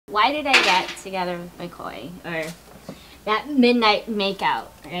Why did I get together with McCoy? Or that midnight makeout,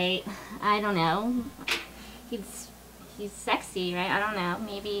 right? I don't know. He's sexy, right? I don't know.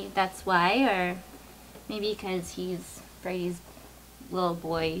 Maybe that's why, or maybe because he's Brady's little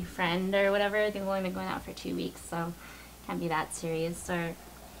boyfriend or whatever. They've only been going out for 2 weeks, so can't be that serious. Or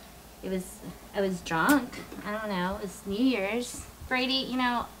I was drunk. I don't know. It was New Year's. Brady, you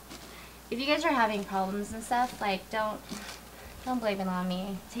know, if you guys are having problems and stuff, like, don't blame it on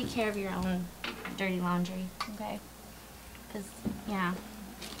me. Take care of your own dirty laundry, okay? Because, yeah,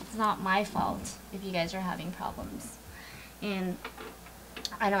 it's not my fault if you guys are having problems. And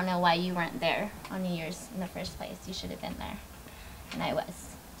I don't know why you weren't there on New Year's in the first place. You should have been there. And I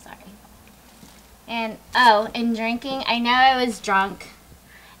was. Sorry. And, oh, and drinking. I know I was drunk.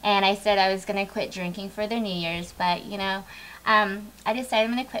 And I said I was going to quit drinking for the New Year's. But, you know, I decided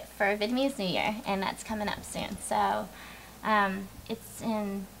I'm going to quit for Vietnamese New Year. And that's coming up soon. So, it's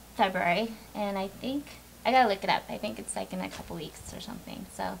in February. And I think, I got to look it up. I think it's like in a couple weeks or something.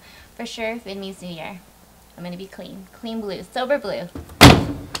 So, for sure, Vietnamese New Year. I'm going to be clean. Clean blue. Sober blue.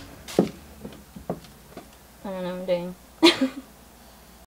 I don't know what I'm doing.